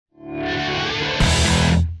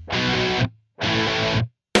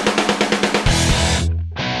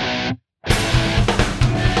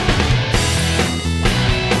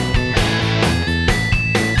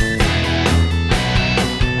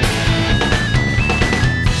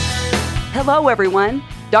Hello, everyone.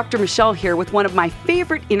 Dr. Michelle here with one of my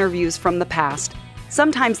favorite interviews from the past.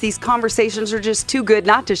 Sometimes these conversations are just too good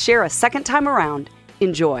not to share a second time around.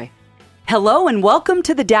 Enjoy. Hello and welcome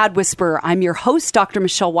to the Dad Whisperer. I'm your host, Dr.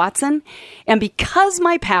 Michelle Watson. And because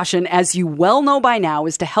my passion, as you well know by now,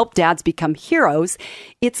 is to help dads become heroes,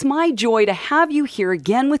 it's my joy to have you here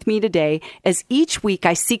again with me today as each week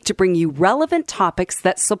I seek to bring you relevant topics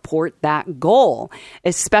that support that goal,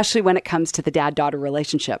 especially when it comes to the dad-daughter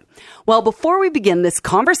relationship. Well, before we begin this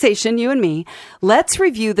conversation, you and me, let's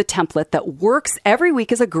review the template that works every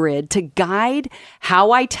week as a grid to guide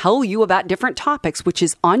how I tell you about different topics, which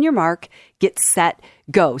is on your mark, get set,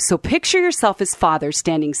 go. So picture yourself as fathers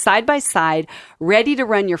standing side by side, ready to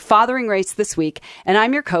run your fathering race this week. And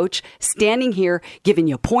I'm your coach standing here giving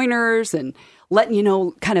you pointers and letting you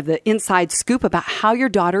know kind of the inside scoop about how your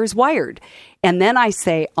daughter is wired. And then I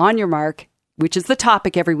say, on your mark, which is the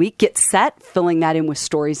topic every week, get set, filling that in with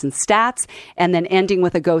stories and stats, and then ending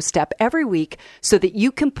with a go step every week so that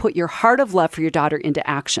you can put your heart of love for your daughter into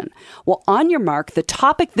action. Well, on your mark, the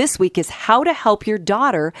topic this week is how to help your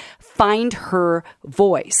daughter find her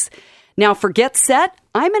voice. Now, for Get Set,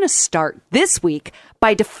 I'm going to start this week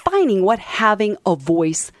by defining what having a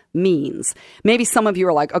voice means. Maybe some of you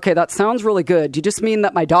are like, okay, that sounds really good. Do you just mean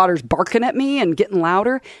that my daughter's barking at me and getting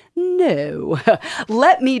louder? No.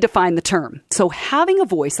 Let me define the term. So having a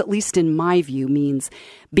voice, at least in my view, means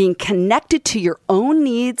being connected to your own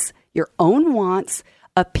needs, your own wants,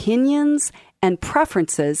 opinions, and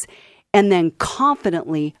preferences, and then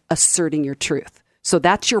confidently asserting your truth. So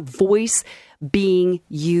that's your voice being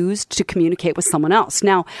used to communicate with someone else.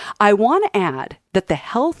 Now, I want to add that the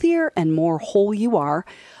healthier and more whole you are,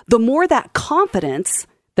 the more that confidence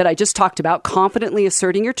that I just talked about, confidently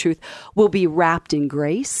asserting your truth, will be wrapped in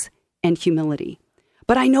grace and humility.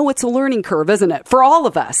 But I know it's a learning curve, isn't it, for all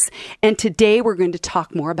of us? And today we're going to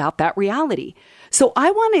talk more about that reality. So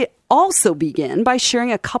I want to also begin by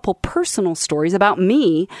sharing a couple personal stories about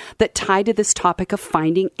me that tie to this topic of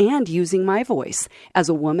finding and using my voice as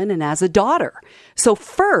a woman and as a daughter. So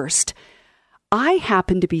first, I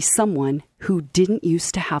happen to be someone who didn't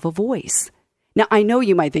used to have a voice. Now, I know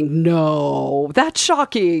you might think, no, that's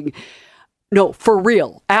shocking. No, for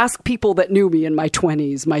real. Ask people that knew me in my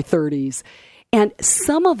 20s, my 30s. And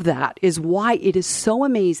some of that is why it is so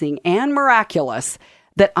amazing and miraculous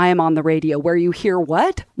that I am on the radio, where you hear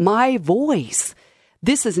what? My voice.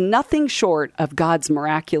 This is nothing short of God's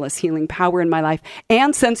miraculous healing power in my life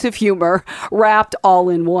and sense of humor wrapped all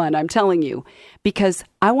in one, I'm telling you. Because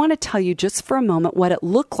I want to tell you just for a moment what it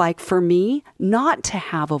looked like for me not to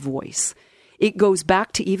have a voice. It goes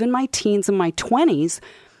back to even my teens and my 20s,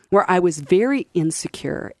 where I was very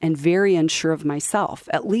insecure and very unsure of myself,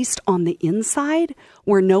 at least on the inside,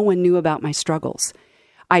 where no one knew about my struggles.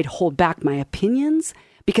 I'd hold back my opinions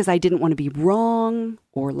because I didn't want to be wrong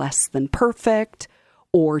or less than perfect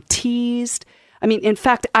or teased. I mean, in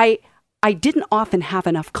fact, I didn't often have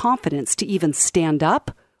enough confidence to even stand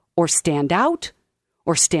up or stand out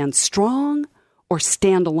or stand strong or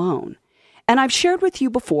stand alone. And I've shared with you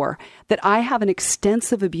before that I have an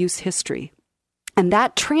extensive abuse history. And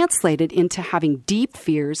that translated into having deep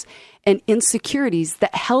fears and insecurities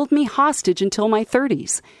that held me hostage until my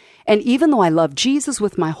 30s. And even though I loved Jesus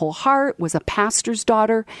with my whole heart, was a pastor's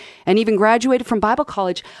daughter, and even graduated from Bible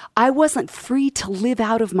college, I wasn't free to live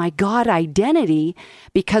out of my God identity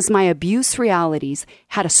because my abuse realities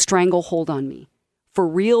had a stranglehold on me. For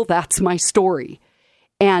real, that's my story.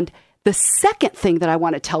 And the second thing that I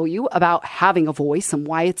want to tell you about having a voice and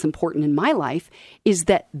why it's important in my life is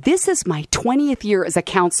that this is my 20th year as a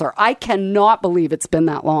counselor. I cannot believe it's been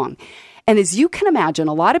that long. And as you can imagine,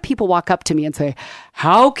 a lot of people walk up to me and say,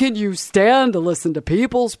 how can you stand to listen to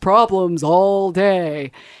people's problems all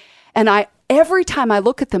day? And every time I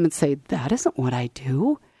look at them and say, that isn't what I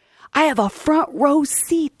do. I have a front row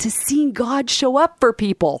seat to seeing God show up for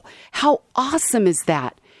people. How awesome is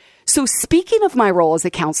that? So speaking of my role as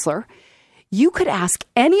a counselor, you could ask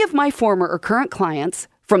any of my former or current clients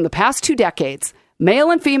from the past 2 decades,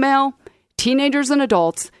 male and female, teenagers and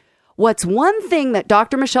adults, what's one thing that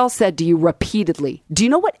Dr. Michelle said to you repeatedly? Do you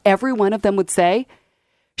know what every one of them would say?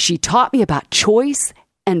 She taught me about choice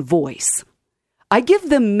and voice. I give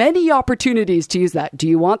them many opportunities to use that. Do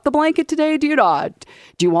you want the blanket today? Do you not?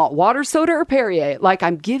 Do you want water, soda, or Perrier? Like,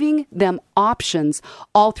 I'm giving them options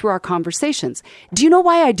all through our conversations. Do you know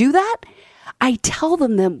why I do that? I tell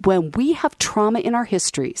them that when we have trauma in our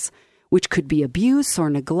histories, which could be abuse or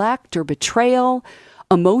neglect or betrayal,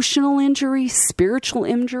 emotional injury, spiritual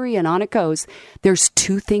injury, and on it goes, there's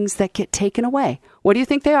 2 things that get taken away. What do you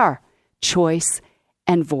think they are? Choice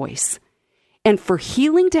and voice. And for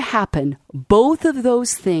healing to happen, both of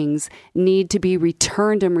those things need to be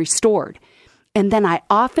returned and restored. And then I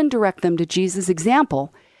often direct them to Jesus'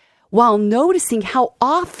 example, while noticing how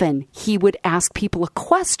often he would ask people a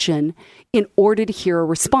question in order to hear a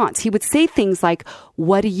response. He would say things like,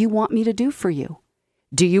 "What do you want me to do for you?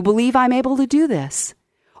 Do you believe I'm able to do this?"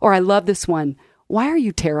 Or I love this one, "Why are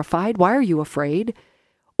you terrified? Why are you afraid?"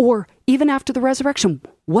 Or even after the resurrection,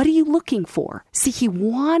 "What are you looking for?" See, he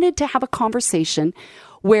wanted to have a conversation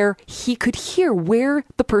where he could hear where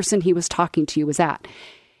the person he was talking to was at.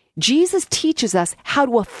 Jesus teaches us how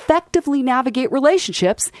to effectively navigate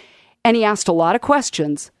relationships, and he asked a lot of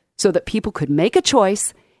questions so that people could make a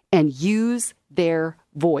choice and use their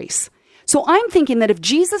voice. So I'm thinking that if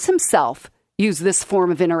Jesus himself used this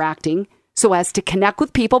form of interacting so as to connect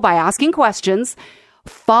with people by asking questions,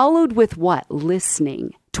 followed with what?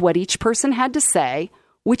 Listening to what each person had to say,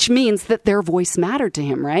 which means that their voice mattered to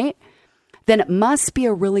him, right? Then it must be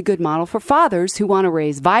a really good model for fathers who want to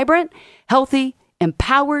raise vibrant, healthy,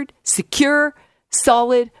 empowered, secure,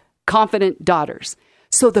 solid, confident daughters.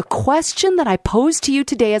 So the question that I pose to you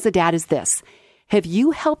today as a dad is this: have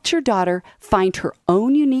you helped your daughter find her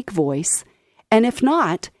own unique voice? And if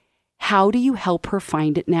not, how do you help her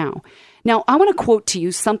find it now? Now, I want to quote to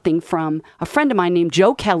you something from a friend of mine named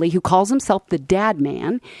Joe Kelly, who calls himself the Dad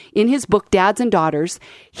Man, in his book, Dads and Daughters.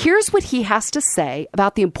 Here's what he has to say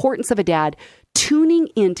about the importance of a dad tuning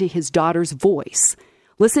into his daughter's voice.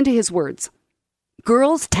 Listen to his words.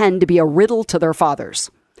 "Girls tend to be a riddle to their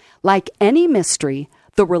fathers. Like any mystery,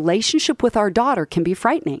 the relationship with our daughter can be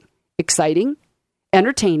frightening, exciting,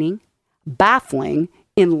 entertaining, baffling,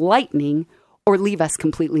 enlightening, or leave us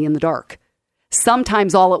completely in the dark.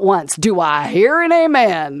 Sometimes all at once. Do I hear an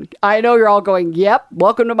amen?" I know you're all going, "Yep,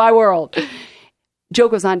 welcome to my world." Joe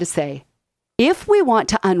goes on to say, "If we want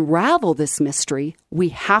to unravel this mystery, we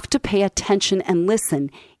have to pay attention and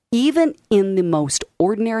listen, even in the most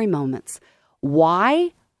ordinary moments.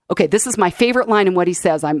 Why? Okay, this is my favorite line in what he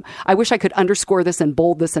says. I wish I could underscore this and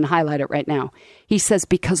bold this and highlight it right now. He says,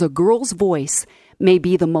 because a girl's voice may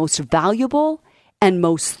be the most valuable and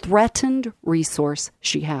most threatened resource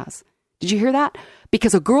she has. Did you hear that?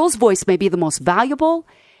 Because a girl's voice may be the most valuable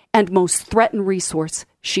and most threatened resource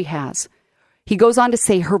she has. He goes on to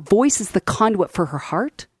say her voice is the conduit for her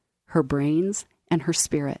heart, her brains, and her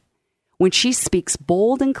spirit. When she speaks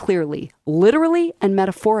bold and clearly, literally and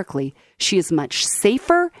metaphorically, she is much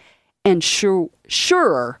safer and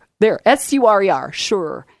surer. There, S-U-R-E-R,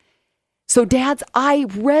 surer. So dads, I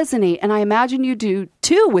resonate, and I imagine you do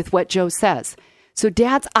too, with what Joe says. So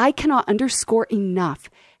dads, I cannot underscore enough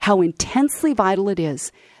how intensely vital it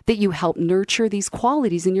is that you help nurture these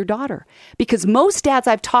qualities in your daughter. Because most dads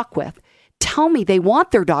I've talked with tell me they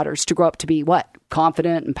want their daughters to grow up to be what?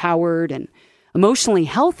 Confident, empowered, and emotionally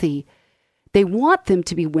healthy. They want them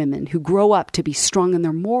to be women who grow up to be strong in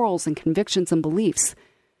their morals and convictions and beliefs.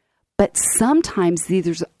 But sometimes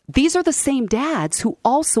these are the same dads who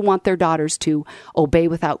also want their daughters to obey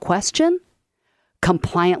without question,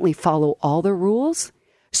 compliantly follow all the rules,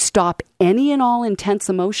 stop any and all intense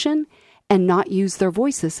emotion, and not use their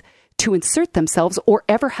voices to insert themselves or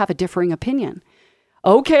ever have a differing opinion.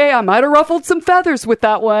 Okay, I might have ruffled some feathers with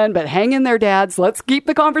that one, but hang in there, dads. Let's keep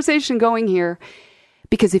the conversation going here.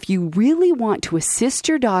 Because if you really want to assist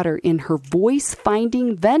your daughter in her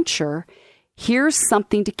voice-finding venture, here's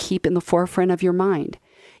something to keep in the forefront of your mind.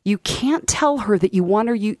 You can't tell her that you want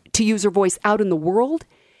her to use her voice out in the world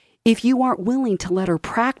if you aren't willing to let her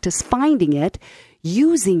practice finding it,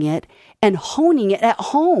 using it, and honing it at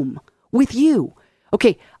home with you.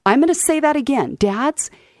 Okay, I'm going to say that again.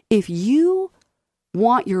 Dads, if you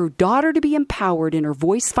want your daughter to be empowered in her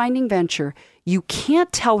voice-finding venture, you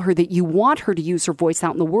can't tell her that you want her to use her voice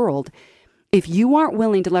out in the world if you aren't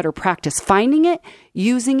willing to let her practice finding it,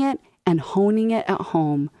 using it, and honing it at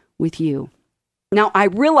home with you. Now, I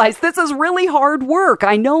realize this is really hard work.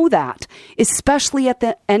 I know that, especially at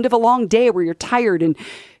the end of a long day where you're tired and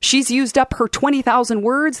she's used up her 20,000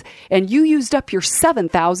 words and you used up your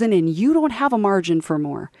 7,000 and you don't have a margin for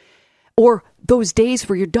more. Or those days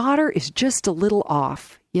where your daughter is just a little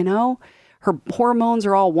off, you know? Her hormones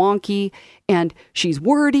are all wonky and she's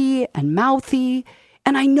wordy and mouthy.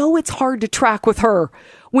 And I know it's hard to track with her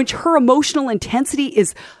when her emotional intensity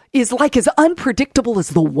is like as unpredictable as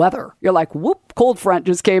the weather. You're like, whoop, cold front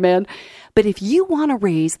just came in. But if you want to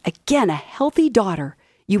raise, again, a healthy daughter,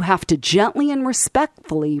 you have to gently and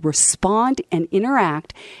respectfully respond and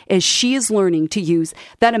interact as she is learning to use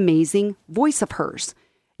that amazing voice of hers.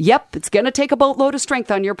 Yep, it's going to take a boatload of strength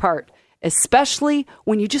on your part. especially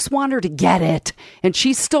when you just want her to get it and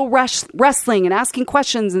she's still wrestling and asking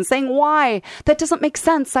questions and saying, why? That doesn't make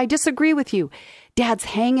sense. I disagree with you. Dads,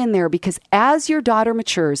 hang in there, because as your daughter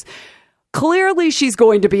matures, clearly she's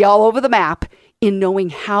going to be all over the map in knowing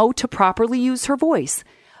how to properly use her voice.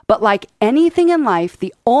 But like anything in life,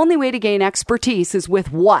 the only way to gain expertise is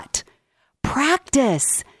with what?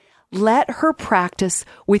 Practice. Let her practice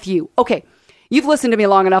with you. Okay, you've listened to me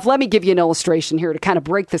long enough. Let me give you an illustration here to kind of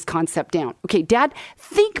break this concept down. Okay, Dad,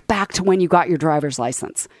 think back to when you got your driver's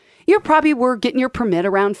license. You probably were getting your permit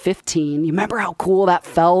around 15. You remember how cool that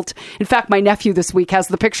felt? In fact, my nephew this week has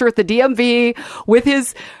the picture at the DMV with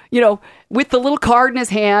his, with the little card in his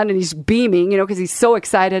hand, and he's beaming, because he's so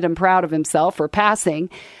excited and proud of himself for passing.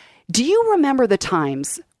 Do you remember the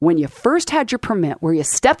times when you first had your permit where you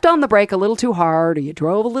stepped on the brake a little too hard, or you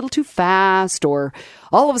drove a little too fast, or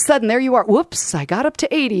all of a sudden there you are, whoops, I got up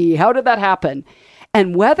to 80. How did that happen?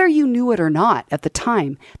 And whether you knew it or not at the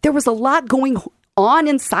time, there was a lot going on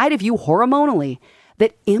inside of you hormonally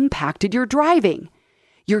that impacted your driving.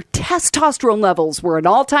 Your testosterone levels were an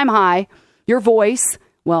all-time high. Your voice,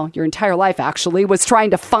 well, your entire life actually, was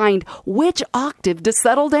trying to find which octave to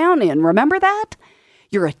settle down in. Remember that?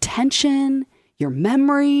 Your attention, your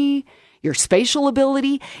memory, your spatial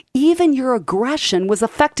ability, even your aggression was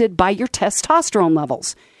affected by your testosterone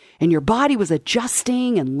levels. And your body was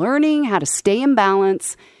adjusting and learning how to stay in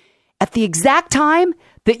balance at the exact time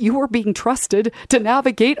that you were being trusted to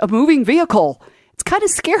navigate a moving vehicle. It's kind of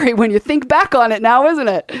scary when you think back on it now, isn't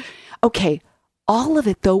it? Okay, all of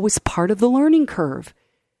it, though, was part of the learning curve.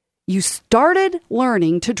 You started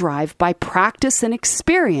learning to drive by practice and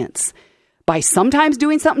experience, by sometimes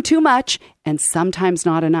doing something too much and sometimes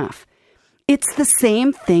not enough. It's the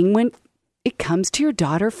same thing when it comes to your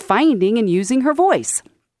daughter finding and using her voice.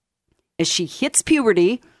 As she hits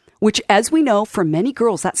puberty, which, as we know, for many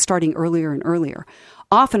girls, that's starting earlier and earlier,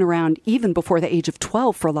 often around even before the age of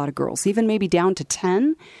 12 for a lot of girls, even maybe down to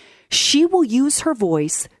 10, she will use her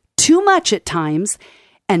voice too much at times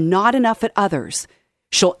and not enough at others.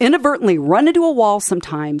 She'll inadvertently run into a wall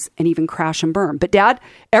sometimes and even crash and burn. But Dad,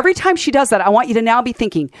 every time she does that, I want you to now be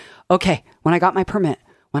thinking, okay, when I got my permit,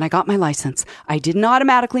 when I got my license, I didn't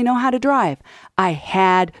automatically know how to drive. I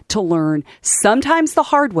had to learn, sometimes the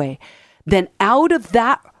hard way. Then out of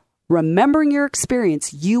that, remembering your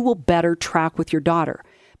experience, you will better track with your daughter.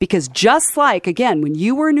 Because just like, again, when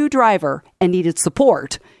you were a new driver and needed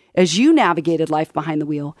support, as you navigated life behind the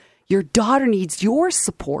wheel, your daughter needs your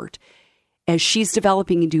support as she's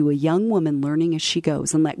developing into a young woman learning as she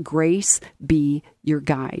goes. And let grace be your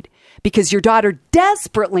guide. Because your daughter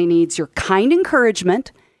desperately needs your kind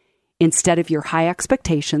encouragement instead of your high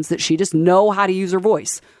expectations that she just know how to use her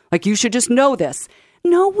voice. Like, you should just know this.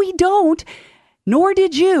 No, we don't. Nor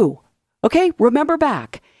did you. Okay, remember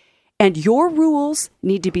back. And your rules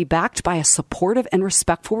need to be backed by a supportive and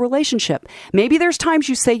respectful relationship. Maybe there's times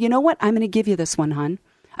you say, you know what? I'm going to give you this one, hon.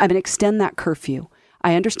 I'm going to extend that curfew.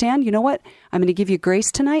 I understand. You know what? I'm going to give you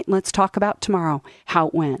grace tonight. And let's talk about tomorrow, how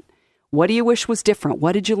it went. What do you wish was different?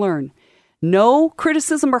 What did you learn? No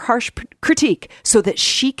criticism or harsh critique so that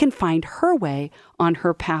she can find her way on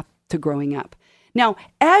her path to growing up. Now,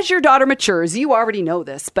 as your daughter matures, you already know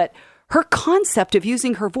this, but her concept of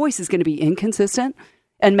using her voice is going to be inconsistent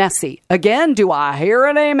and messy. Again, do I hear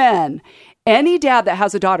an amen? Any dad that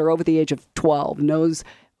has a daughter over the age of 12 knows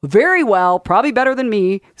very well, probably better than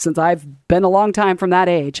me, since I've been a long time from that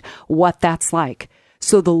age, what that's like.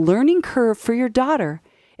 So the learning curve for your daughter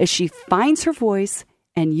as she finds her voice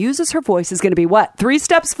and uses her voice is going to be what? 3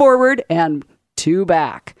 steps forward and 2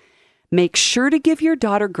 back. Make sure to give your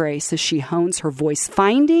daughter grace as she hones her voice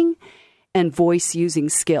finding and voice using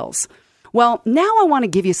skills. Well, now I want to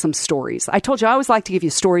give you some stories. I told you I always like to give you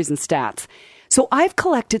stories and stats. So I've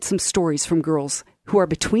collected some stories from girls who are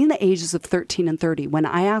between the ages of 13 and 30 when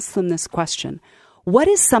I ask them this question: what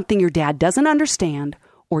is something your dad doesn't understand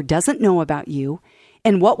or doesn't know about you?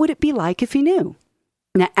 And what would it be like if he knew?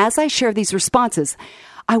 Now, as I share these responses,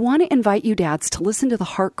 I want to invite you dads to listen to the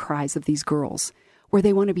heart cries of these girls, where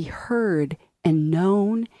they want to be heard and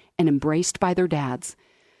known and embraced by their dads.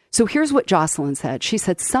 So here's what Jocelyn said. She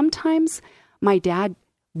said, sometimes my dad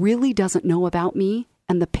really doesn't know about me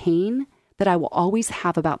and the pain that I will always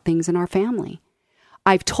have about things in our family.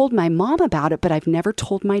 I've told my mom about it, but I've never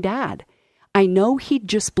told my dad. I know he'd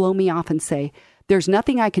just blow me off and say, there's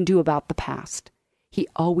nothing I can do about the past. He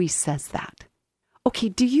always says that. Okay,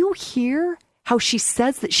 do you hear how she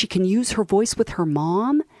says that she can use her voice with her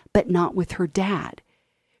mom, but not with her dad?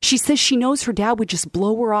 She says she knows her dad would just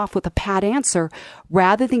blow her off with a pat answer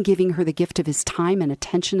rather than giving her the gift of his time and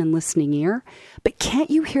attention and listening ear. But can't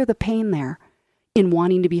you hear the pain there in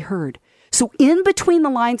wanting to be heard? So in between the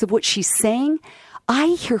lines of what she's saying, I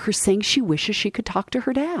hear her saying she wishes she could talk to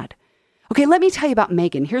her dad. Okay, let me tell you about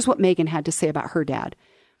Megan. Here's what Megan had to say about her dad.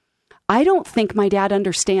 I don't think my dad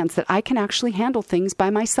understands that I can actually handle things by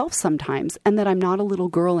myself sometimes and that I'm not a little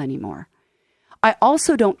girl anymore. I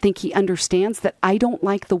also don't think he understands that I don't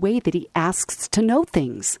like the way that he asks to know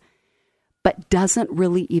things, but doesn't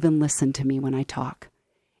really even listen to me when I talk.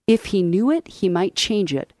 If he knew it, he might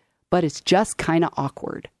change it, but it's just kind of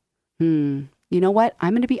awkward. You know what?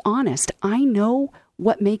 I'm going to be honest. I know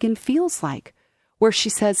what Megan feels like, where she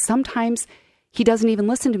says sometimes he doesn't even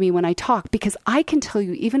listen to me when I talk, because I can tell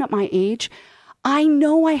you, even at my age, I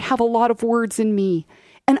know I have a lot of words in me,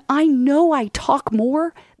 and I know I talk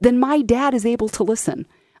more than my dad is able to listen.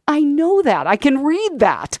 I know that. I can read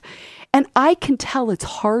that. And I can tell it's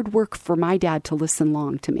hard work for my dad to listen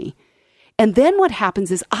long to me. And then what happens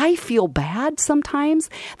is I feel bad sometimes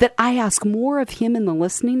that I ask more of him in the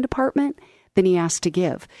listening department than he has to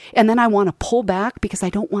give. And then I want to pull back because I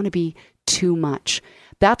don't want to be too much.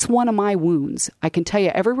 That's one of my wounds. I can tell you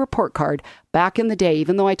every report card back in the day,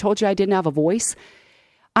 even though I told you I didn't have a voice,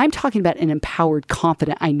 I'm talking about an empowered,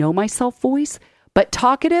 confident, I know myself voice. But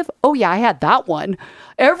talkative, oh yeah, I had that one.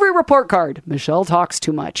 Every report card, Michelle talks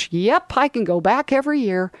too much. Yep, I can go back every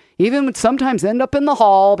year, even sometimes end up in the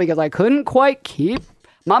hall because I couldn't quite keep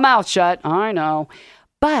my mouth shut. I know.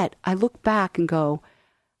 But I look back and go,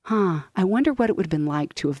 I wonder what it would have been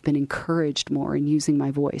like to have been encouraged more in using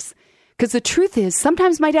my voice. Because the truth is,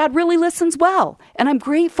 sometimes my dad really listens well, and I'm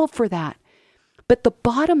grateful for that. But the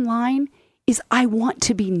bottom line is I want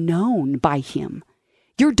to be known by him.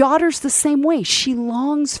 Your daughter's the same way. She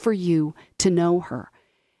longs for you to know her.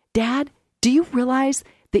 Dad, do you realize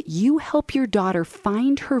that you help your daughter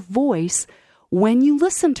find her voice when you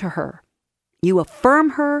listen to her? You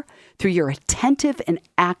affirm her through your attentive and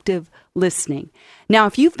active listening. Now,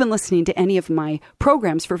 if you've been listening to any of my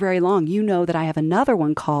programs for very long, you know that I have another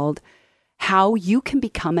one called How You Can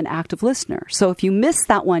Become an Active Listener. So if you missed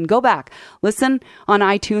that one, go back, listen on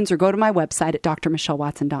iTunes or go to my website at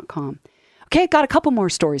drmichellewatson.com. Okay, got a couple more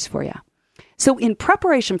stories for you. So in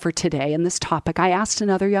preparation for today and this topic, I asked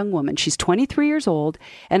another young woman, she's 23 years old,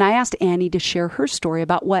 and I asked Annie to share her story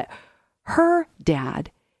about what her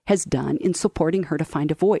dad has done in supporting her to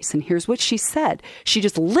find a voice. And here's what she said. She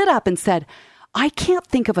just lit up and said, I can't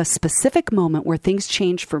think of a specific moment where things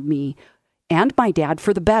changed for me and my dad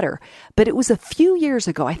for the better, but it was a few years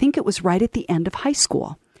ago. I think it was right at the end of high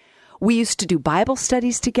school. We used to do Bible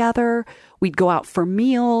studies together. We'd go out for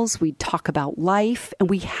meals. We'd talk about life. And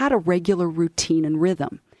we had a regular routine and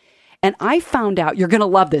rhythm. And I found out, you're going to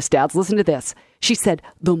love this, dads. Listen to this. She said,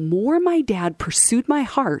 the more my dad pursued my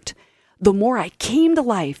heart, the more I came to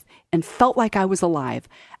life and felt like I was alive.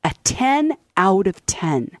 A 10 out of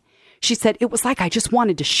 10. She said, it was like I just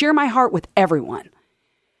wanted to share my heart with everyone.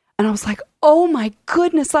 And I was like, oh my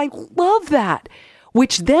goodness, I love that.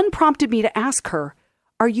 Which then prompted me to ask her,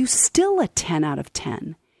 are you still a 10 out of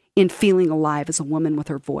 10 in feeling alive as a woman with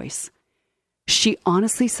her voice? She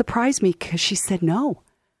honestly surprised me because she said, no,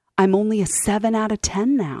 I'm only a 7 out of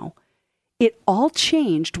 10 now. It all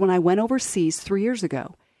changed when I went overseas 3 years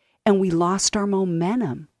ago and we lost our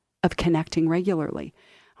momentum of connecting regularly.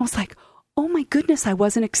 I was like, oh my goodness, I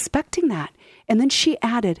wasn't expecting that. And then she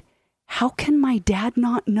added, how can my dad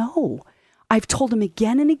not know? I've told him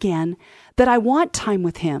again and again that I want time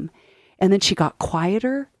with him. And then she got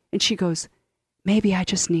quieter and she goes, maybe I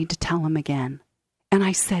just need to tell him again. And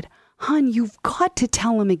I said, hon, you've got to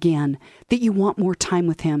tell him again that you want more time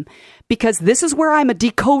with him, because this is where I'm a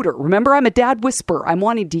decoder. Remember, I'm a dad whisperer. I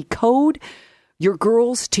want to decode your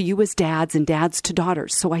girls to you as dads and dads to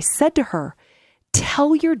daughters. So I said to her,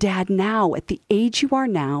 tell your dad now at the age you are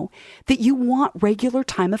now that you want regular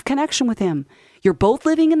time of connection with him. You're both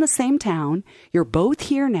living in the same town. You're both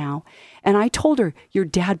here now. And I told her, your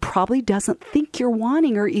dad probably doesn't think you're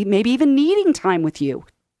wanting or maybe even needing time with you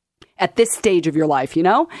at this stage of your life, you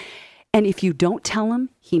know? And if you don't tell him,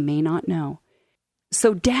 he may not know.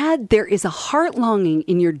 So dad, there is a heart longing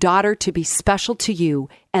in your daughter to be special to you.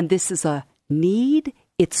 And this is a need.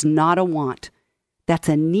 It's not a want. That's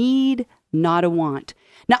a need, not a want.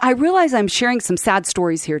 Now, I realize I'm sharing some sad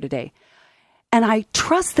stories here today. And I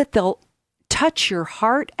trust that they'll touch your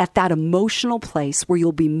heart at that emotional place where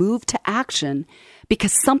you'll be moved to action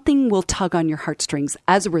because something will tug on your heartstrings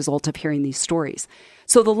as a result of hearing these stories.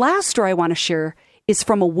 So the last story I want to share is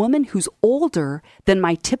from a woman who's older than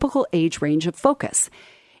my typical age range of focus.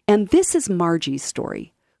 And this is Margie's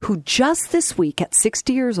story, who just this week at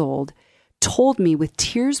 60 years old told me with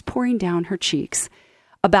tears pouring down her cheeks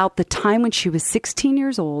about the time when she was 16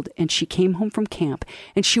 years old and she came home from camp,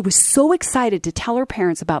 and she was so excited to tell her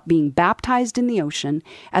parents about being baptized in the ocean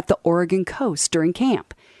at the Oregon coast during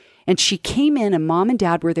camp. And she came in, and Mom and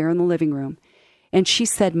Dad were there in the living room. And she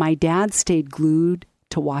said, my dad stayed glued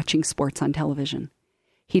to watching sports on television.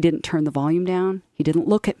 He didn't turn the volume down. He didn't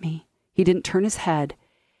look at me. He didn't turn his head.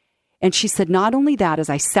 And she said, not only that, as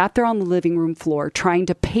I sat there on the living room floor trying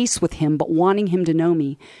to pace with him, but wanting him to know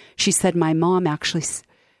me, she said, my mom actually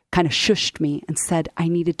kind of shushed me and said I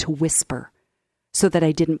needed to whisper so that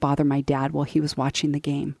I didn't bother my dad while he was watching the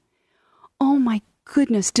game. Oh my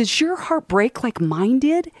goodness, does your heart break like mine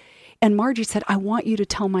did? And Margie said, I want you to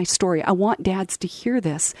tell my story. I want dads to hear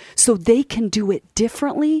this so they can do it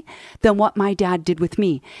differently than what my dad did with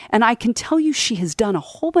me. And I can tell you she has done a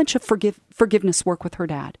whole bunch of forgiveness work with her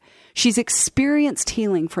dad. She's experienced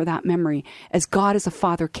healing for that memory as God as a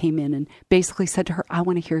father came in and basically said to her, I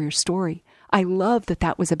want to hear your story. I love that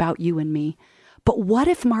that was about you and me. But what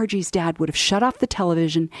if Margie's dad would have shut off the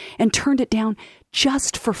television and turned it down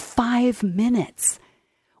just for 5 minutes?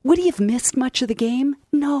 Would he have missed much of the game?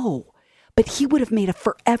 No. But he would have made a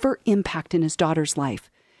forever impact in his daughter's life.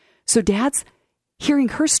 So dads, hearing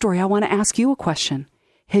her story, I want to ask you a question.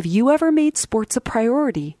 Have you ever made sports a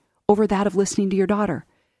priority over that of listening to your daughter?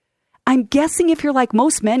 I'm guessing if you're like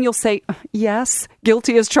most men, you'll say, yes,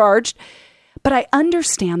 guilty as charged. But I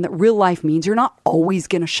understand that real life means you're not always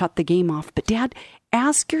going to shut the game off. But Dad,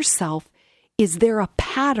 ask yourself, is there a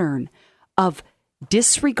pattern of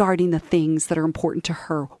disregarding the things that are important to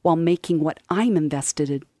her while making what I'm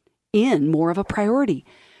invested in more of a priority?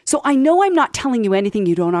 So I know I'm not telling you anything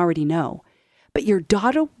you don't already know, but your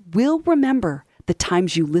daughter will remember the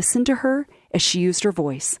times you listened to her as she used her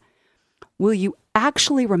voice. Will you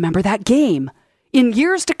actually remember that game in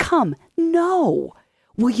years to come? No.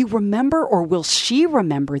 Will you remember, or will she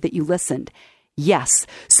remember that you listened? Yes.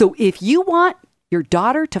 So if you want your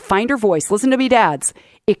daughter to find her voice, listen to me, dads,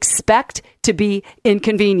 expect to be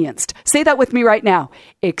inconvenienced. Say that with me right now.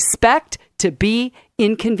 Expect to be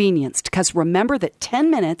inconvenienced, because remember that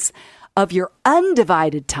 10 minutes of your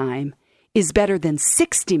undivided time is better than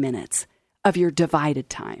 60 minutes of your divided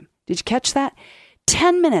time. Did you catch that?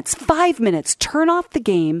 10 minutes, 5 minutes, turn off the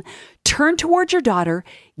game, turn towards your daughter,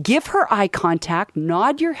 give her eye contact,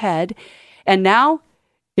 nod your head. And now,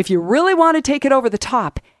 if you really want to take it over the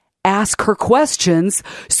top, ask her questions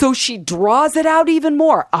so she draws it out even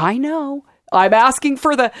more. I know. I'm asking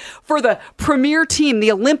for the premier team,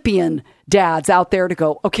 the Olympian dads out there to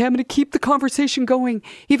go, okay, I'm going to keep the conversation going,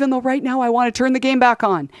 even though right now I want to turn the game back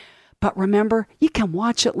on. But remember, you can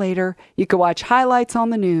watch it later. You can watch highlights on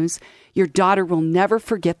the news. Your daughter will never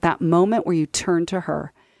forget that moment where you turned to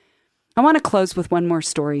her. I want to close with one more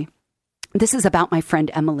story. This is about my friend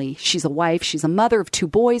Emily. She's a wife. She's a mother of 2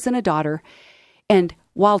 boys and a daughter. And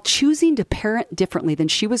while choosing to parent differently than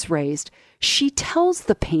she was raised, she tells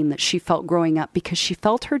the pain that she felt growing up because she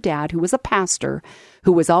felt her dad, who was a pastor,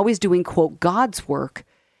 who was always doing, quote, God's work,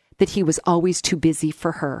 that he was always too busy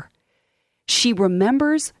for her. She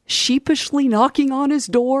remembers sheepishly knocking on his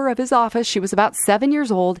door of his office. She was about 7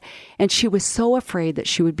 years old, and she was so afraid that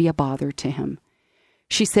she would be a bother to him.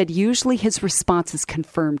 She said usually his responses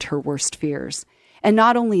confirmed her worst fears. And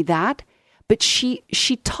not only that, but she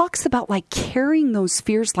talks about like carrying those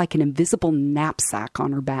fears like an invisible knapsack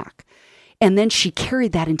on her back. And then she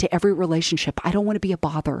carried that into every relationship. I don't want to be a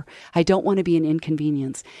bother. I don't want to be an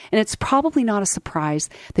inconvenience. And it's probably not a surprise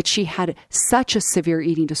that she had such a severe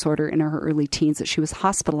eating disorder in her early teens that she was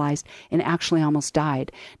hospitalized and actually almost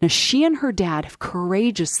died. Now, she and her dad have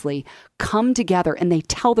courageously come together, and they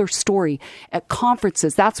tell their story at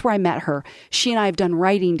conferences. That's where I met her. She and I have done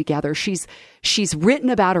writing together. She's written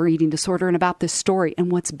about her eating disorder and about this story.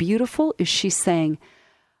 And what's beautiful is she's saying,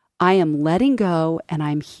 I am letting go and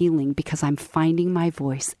I'm healing because I'm finding my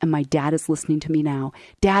voice, and my dad is listening to me now.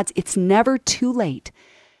 Dads, it's never too late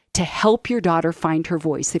to help your daughter find her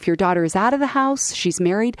voice. If your daughter is out of the house, she's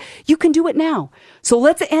married, you can do it now. So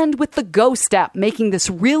let's end with the go step, making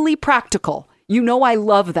this really practical. You know I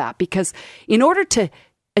love that, because in order to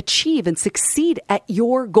achieve and succeed at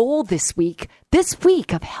your goal this week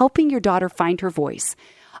of helping your daughter find her voice,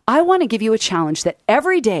 I want to give you a challenge that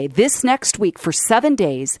every day this next week for 7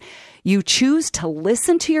 days, you choose to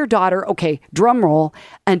listen to your daughter, okay, drum roll,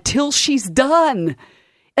 until she's done.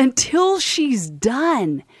 Until she's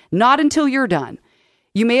done, not until you're done.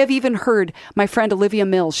 You may have even heard my friend Olivia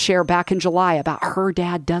Mills share back in July about her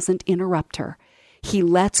dad doesn't interrupt her. He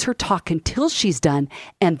lets her talk until she's done,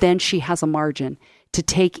 and then she has a margin to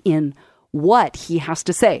take in what he has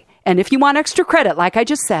to say. And if you want extra credit, like I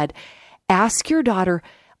just said, ask your daughter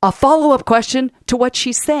a follow-up question to what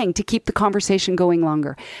she's saying to keep the conversation going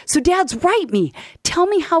longer. So dads, write me. Tell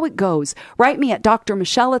me how it goes. Write me at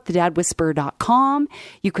drmichelle@thedadwhisperer.com.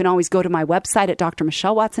 You can always go to my website at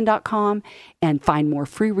drmichellewatson.com and find more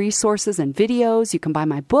free resources and videos. You can buy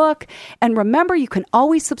my book. And remember, you can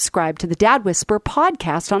always subscribe to the Dad Whisperer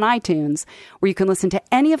podcast on iTunes, where you can listen to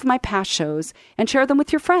any of my past shows and share them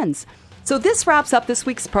with your friends. So this wraps up this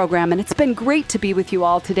week's program, and it's been great to be with you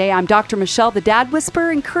all today. I'm Dr. Michelle, the Dad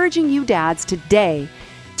Whisperer, encouraging you dads today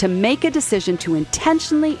to make a decision to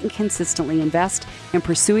intentionally and consistently invest in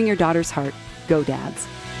pursuing your daughter's heart. Go, dads.